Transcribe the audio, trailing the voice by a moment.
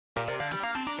Okay,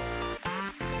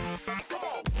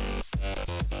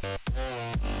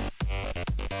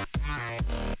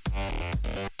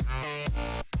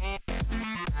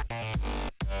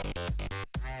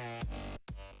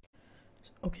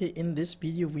 in this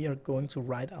video we are going to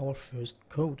write our first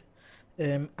code.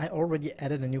 I already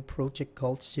added a new project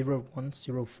called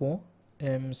 0104.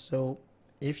 So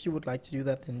if you would like to do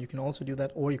that, then you can also do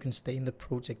that, or you can stay in the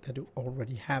project that you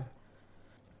already have.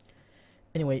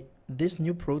 Anyway, this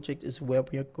new project is where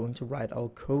we are going to write our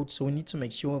code. So we need to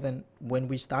make sure then when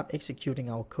we start executing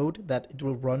our code that it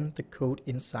will run the code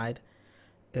inside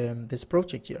this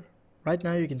project here. Right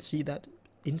now you can see that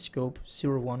in scope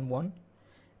 011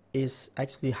 is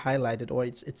actually highlighted, or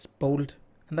it's bold,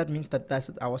 and that means that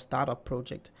that's our startup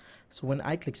project. So when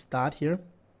I click start here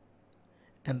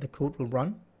and the code will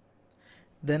run,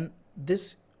 then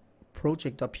this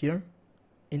project up here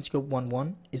in scope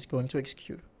 11 is going to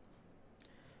execute.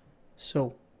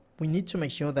 So we need to make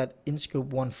sure that in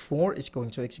scope 14 is going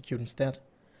to execute instead,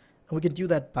 and we can do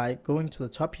that by going to the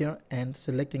top here and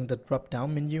selecting the drop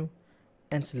down menu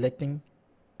and selecting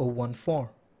 014.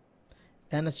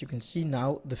 And as you can see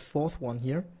now, the fourth one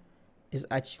here is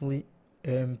actually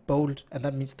bold, and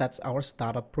that means that's our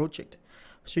startup project.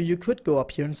 So you could go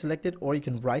up here and select it, or you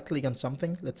can right click on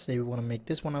something. Let's say we want to make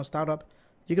this one our startup.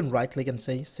 You can right click and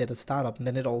say set a startup, and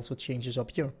then it also changes up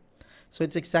here. So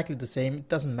it's exactly the same. It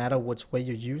doesn't matter which way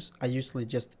you use. I usually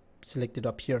just select it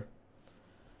up here.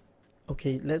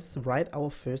 Okay, let's write our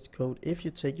first code. If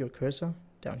you take your cursor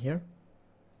down here,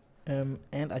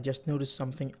 and I just noticed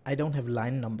something. I don't have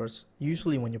line numbers.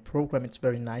 Usually when you program, it's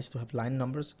very nice to have line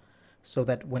numbers, so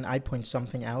that when I point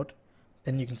something out,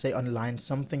 then you can say on line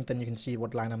something, then you can see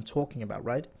what line I'm talking about,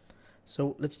 right?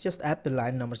 So let's just add the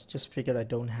line numbers. Just figured I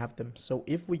don't have them. So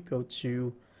if we go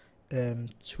to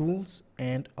tools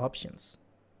and options,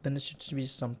 then there should be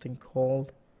something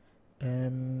called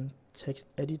text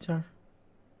editor.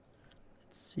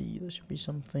 Let's see, there should be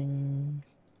something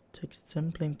text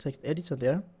template, text editor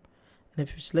there. And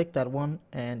if you select that one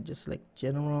and just select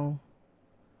general,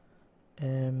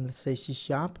 let's say C#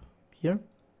 here,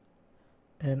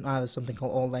 there's something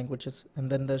called all languages, and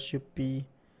then there should be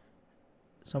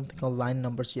something called line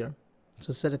numbers here.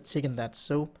 So set a tick in that.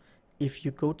 So if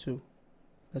you go to,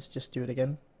 let's just do it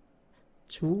again,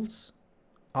 tools,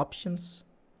 options,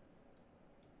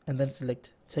 and then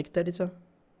select text editor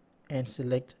and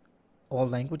select all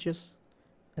languages,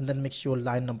 and then make sure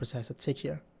line numbers has a tick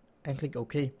here and click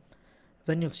OK.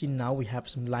 Then you'll see now we have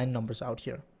some line numbers out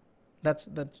here. That's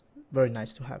very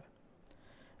nice to have.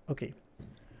 Okay,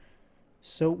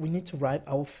 so we need to write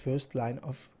our first line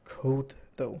of code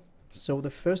though. So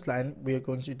the first line we are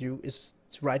going to do is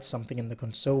to write something in the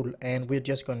console, and we're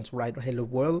just going to write hello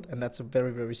world, and that's a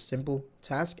very simple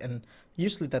task, and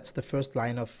usually that's the first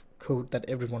line of code that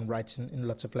everyone writes in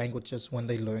lots of languages when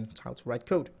they learn how to write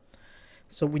code.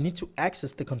 So we need to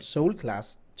access the console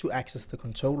class to access the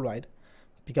console, right?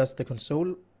 Because the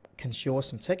console can show us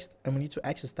some text, and we need to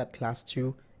access that class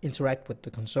to interact with the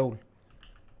console.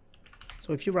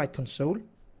 So if you write console,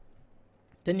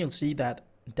 then you'll see that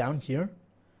down here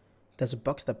there's a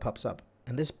box that pops up,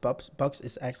 and this box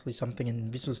is actually something in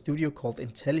Visual Studio called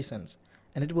IntelliSense,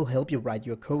 and it will help you write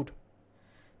your code.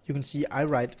 You can see if I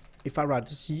write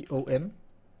CON,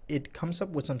 it comes up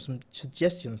with some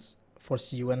suggestions for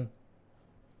CUN.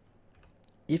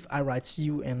 If I write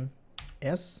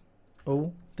CUNS,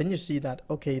 then you see that,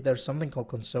 okay, there's something called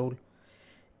console.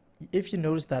 If you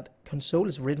notice that console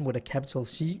is written with a capital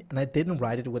C, and I didn't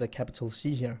write it with a capital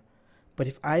C here, but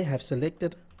if I have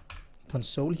selected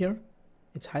console here,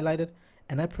 it's highlighted,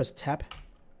 and I press tab,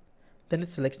 then it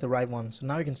selects the right one. So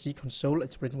now you can see console,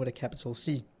 it's written with a capital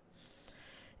C.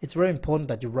 It's very important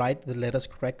that you write the letters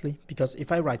correctly, because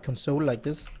if I write console like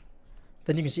this,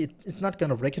 then you can see it's not going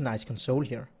to recognize console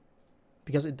here,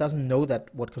 because it doesn't know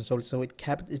that what console is, so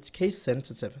it's case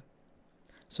sensitive.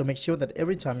 So make sure that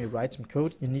every time you write some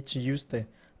code, you need to use the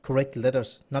correct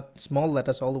letters, not small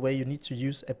letters all the way. You need to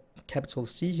use a capital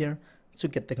C here to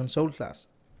get the console class.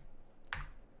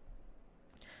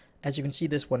 As you can see,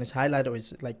 this one is highlighted, or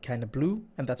is like kind of blue,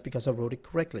 and that's because I wrote it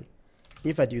correctly.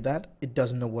 If I do that, it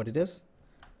doesn't know what it is,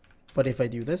 but if I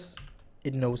do this,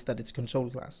 it knows that it's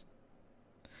console class.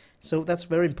 So that's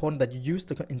very important that you use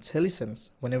the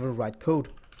IntelliSense whenever you write code.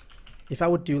 If I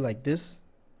would do like this,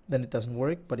 then it doesn't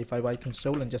work, but if I write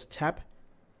console and just tap,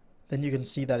 then you can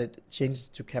see that it changes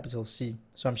to capital C.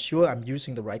 So I'm sure I'm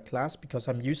using the right class because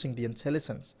I'm using the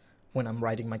IntelliSense when I'm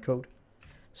writing my code.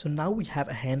 So now we have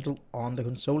a handle on the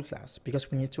console class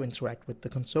because we need to interact with the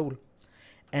console.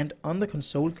 And on the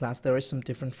console class there is some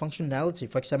different functionality,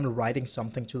 for example writing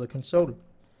something to the console.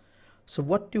 So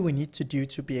what do we need to do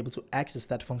to be able to access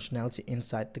that functionality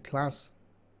inside the class?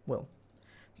 Well,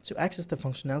 to access the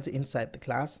functionality inside the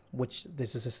class, which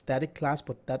this is a static class,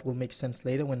 but that will make sense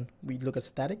later when we look at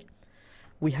static,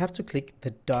 we have to click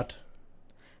the dot.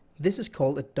 This is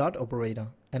called a dot operator,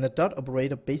 and a dot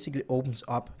operator basically opens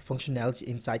up functionality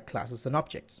inside classes and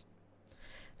objects.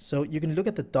 So you can look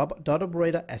at the dot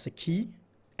operator as a key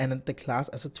and the class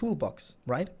as a toolbox,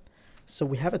 right? So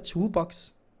we have a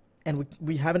toolbox and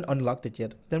we haven't unlocked it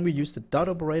yet. Then we use the dot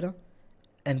operator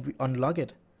and we unlock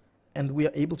it, and we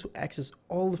are able to access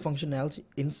all the functionality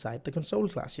inside the console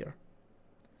class here.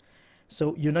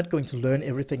 So you're not going to learn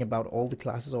everything about all the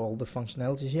classes or all the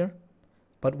functionality here,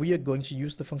 but we are going to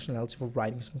use the functionality for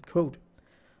writing some code.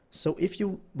 So if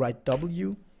you write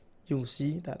W, you'll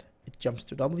see that it jumps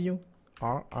to W,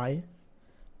 R, I.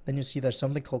 Then you see there's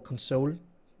something called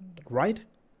console.write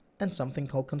and something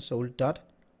called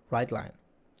console.writeline.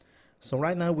 So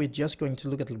right now we're just going to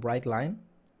look at the write line.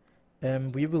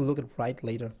 We will look at write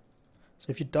later. So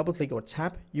if you double click or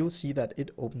tap, you'll see that it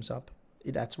opens up.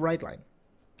 It adds write line.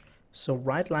 So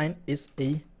write line is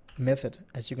a method.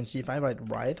 As you can see, if I write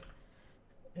write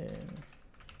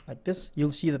like this,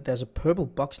 you'll see that there's a purple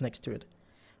box next to it.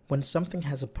 When something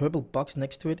has a purple box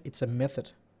next to it, it's a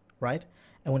method, right?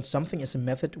 And when something is a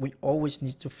method, we always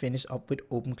need to finish up with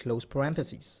open close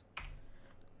parentheses.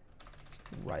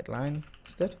 Write line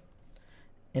instead.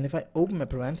 And if I open a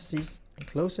parentheses and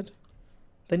close it,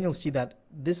 then you'll see that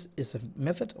this is a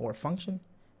method or a function,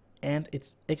 and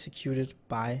it's executed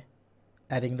by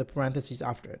adding the parentheses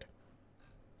after it.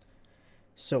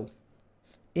 So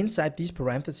inside these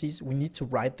parentheses, we need to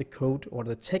write the code or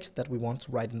the text that we want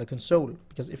to write in the console.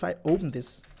 Because if I open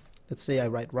this, let's say I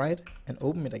write and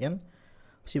open it again,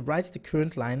 see it writes the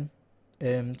current line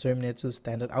terminated to the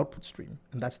standard output stream,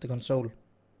 and that's the console.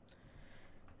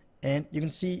 And you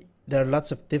can see there are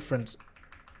lots of different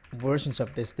versions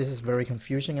of this. This is very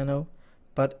confusing, I know,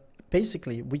 but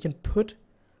basically we can put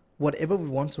whatever we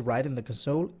want to write in the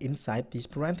console inside these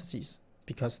parentheses,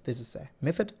 because this is a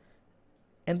method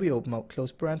and we open up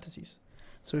close parentheses.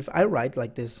 So if I write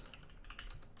like this,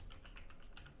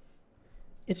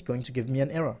 it's going to give me an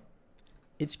error.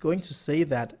 It's going to say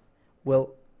that,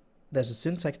 well, there's a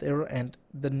syntax error and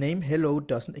the name hello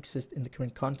doesn't exist in the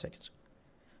current context.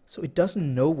 So it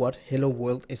doesn't know what hello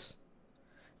world is.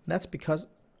 That's because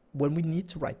when we need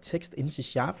to write text in C#,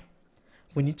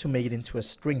 we need to make it into a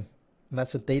string. And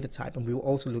that's a data type, and we will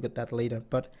also look at that later.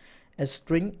 But a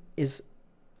string is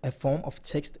a form of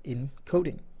text in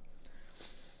coding.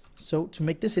 So to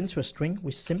make this into a string,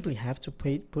 we simply have to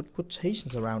put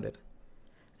quotations around it.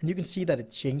 And you can see that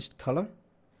it changed color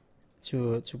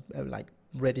to like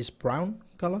reddish brown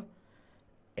color.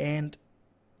 And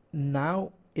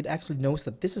now it actually knows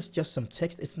that this is just some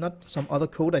text. It's not some other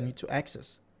code I need to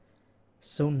access.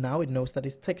 So now it knows that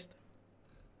it's text.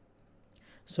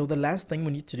 So the last thing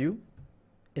we need to do,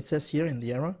 it says here in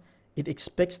the error, it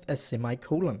expects a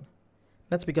semicolon.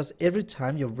 That's because every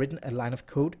time you've written a line of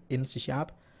code in C#,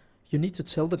 you need to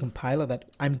tell the compiler that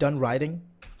I'm done writing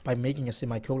by making a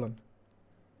semicolon.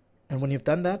 And when you've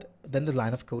done that, then the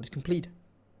line of code is complete.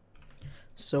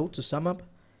 So to sum up,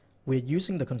 we're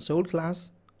using the console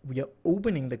class. We are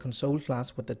opening the console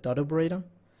class with the dot operator.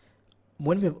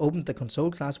 When we have opened the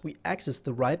console class, we access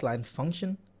the write line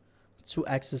function to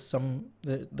access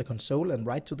the console and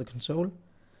write to the console.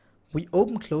 We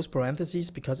open close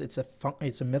parentheses because it's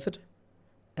a method,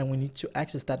 and we need to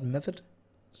access that method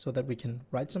so that we can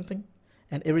write something.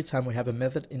 And every time we have a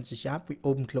method in C#, we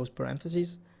open close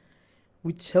parentheses.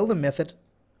 We tell the method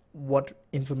what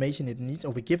information it needs,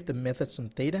 or we give the method some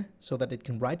data so that it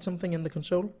can write something in the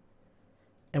console.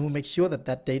 And we make sure that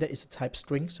that data is a type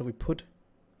string, so we put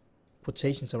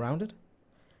quotations around it.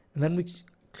 And then we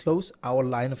close our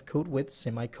line of code with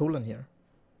semicolon here.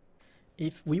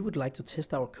 If we would like to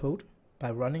test our code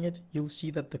by running it, you'll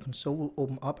see that the console will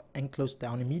open up and close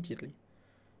down immediately.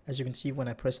 As you can see, when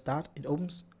I press start, it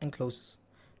opens and closes.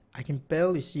 I can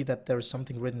barely see that there is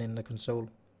something written in the console.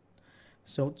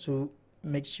 So to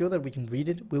make sure that we can read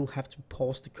it, we'll have to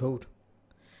pause the code.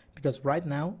 Because right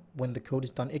now, when the code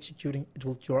is done executing, it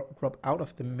will drop out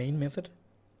of the main method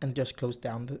and just close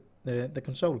down the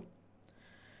console.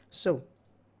 So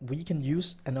we can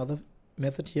use another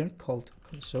method here called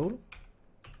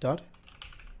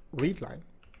console.readline.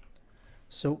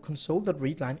 So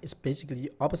console.readline is basically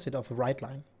the opposite of a write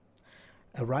line.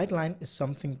 A write line is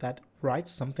something that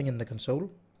writes something in the console,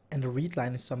 and a read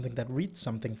line is something that reads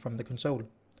something from the console.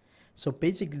 So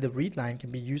basically the read line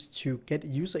can be used to get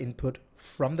user input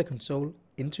from the console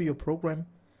into your program,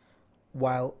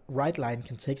 while write line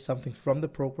can take something from the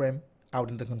program out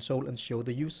in the console and show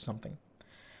the user something.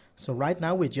 So right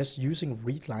now we're just using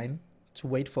Readline to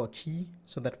wait for a key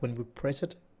so that when we press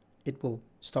it, it will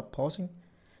stop pausing.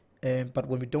 But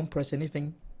when we don't press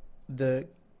anything, the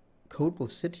code will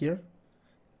sit here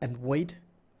and wait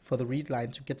for the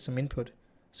Readline to get some input,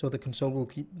 so the console will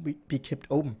be kept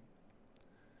open.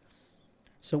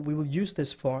 So we will use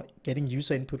this for getting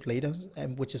user input later,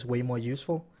 which is way more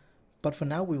useful. But for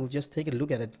now, we will just take a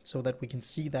look at it so that we can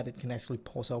see that it can actually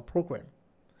pause our program.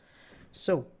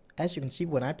 So as you can see,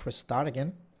 when I press start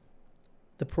again,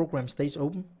 the program stays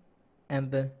open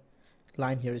and the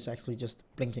line here is actually just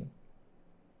blinking.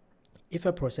 If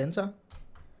I press enter,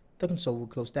 the console will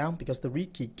close down because the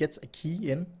read key gets a key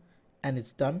in and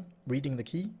it's done reading the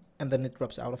key, and then it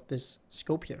drops out of this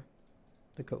scope here,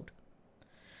 the code.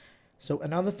 So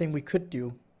another thing we could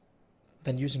do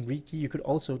than using read key, you could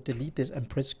also delete this and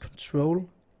press Ctrl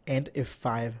and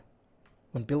F5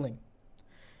 when building.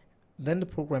 Then the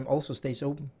program also stays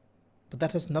open. But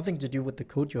that has nothing to do with the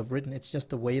code you have written, it's just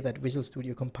the way that Visual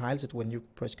Studio compiles it when you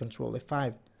press Ctrl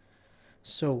F5.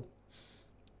 So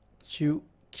to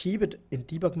keep it in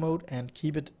debug mode and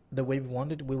keep it the way we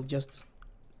want it, we'll just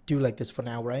do like this for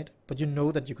now, right? But you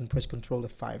know that you can press Ctrl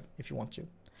F5 if you want to.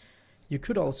 You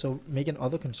could also make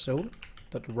another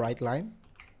console.writeLine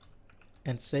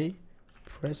and say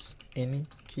press any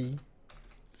key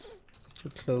to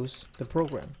close the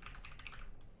program.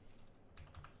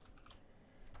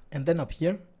 And then up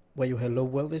here where your hello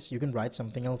world is, you can write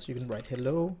something else. You can write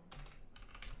hello,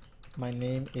 my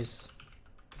name is,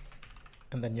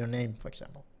 and then your name, for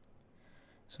example.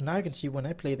 So now you can see when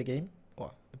I play the game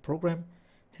or the program,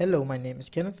 hello, my name is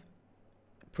Kenneth,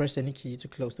 press any key to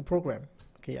close the program.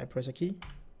 Okay, I press a key,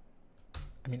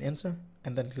 enter,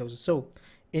 and then close it. So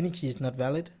any key is not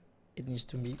valid, it needs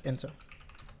to be enter.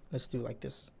 Let's do like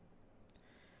this.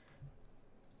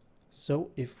 So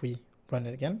if we run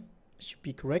it again, it should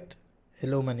be correct.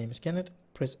 Hello, my name is Kenneth,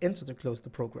 press enter to close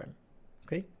the program.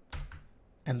 Okay,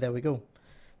 and there we go.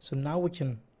 So now we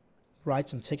can write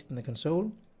some text in the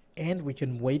console and we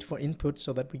can wait for input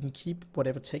so that we can keep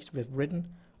whatever text we've written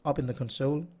up in the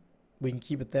console. We can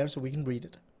keep it there so we can read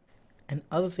it.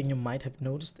 Another thing you might have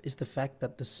noticed is the fact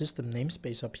that the system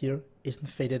namespace up here isn't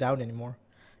faded out anymore.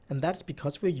 And that's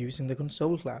because we're using the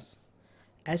console class.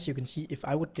 As you can see, if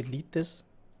I would delete this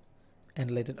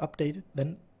and let it update,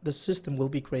 then the system will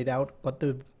be grayed out. But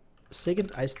the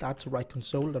second I start to write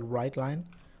console.writeLine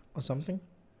or something,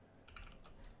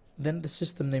 then the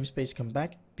system namespace come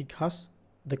back because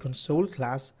the console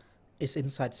class is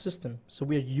inside system. So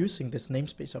we are using this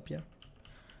namespace up here.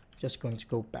 Just going to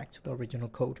go back to the original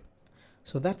code.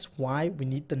 So that's why we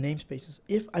need the namespaces.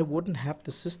 If I wouldn't have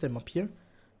the system up here,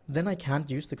 then I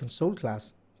can't use the console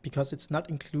class because it's not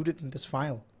included in this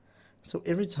file. So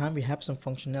every time we have some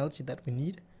functionality that we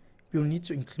need, we will need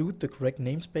to include the correct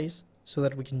namespace so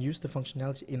that we can use the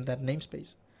functionality in that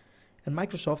namespace. And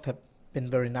Microsoft have been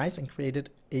very nice and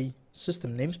created a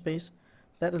system namespace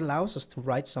that allows us to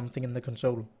write something in the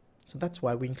console. So that's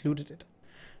why we included it.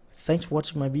 Thanks for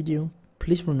watching my video.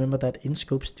 Please remember that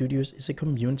InScope Studios is a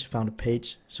community founded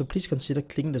page, so please consider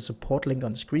clicking the support link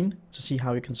on the screen to see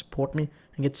how you can support me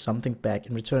and get something back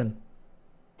in return.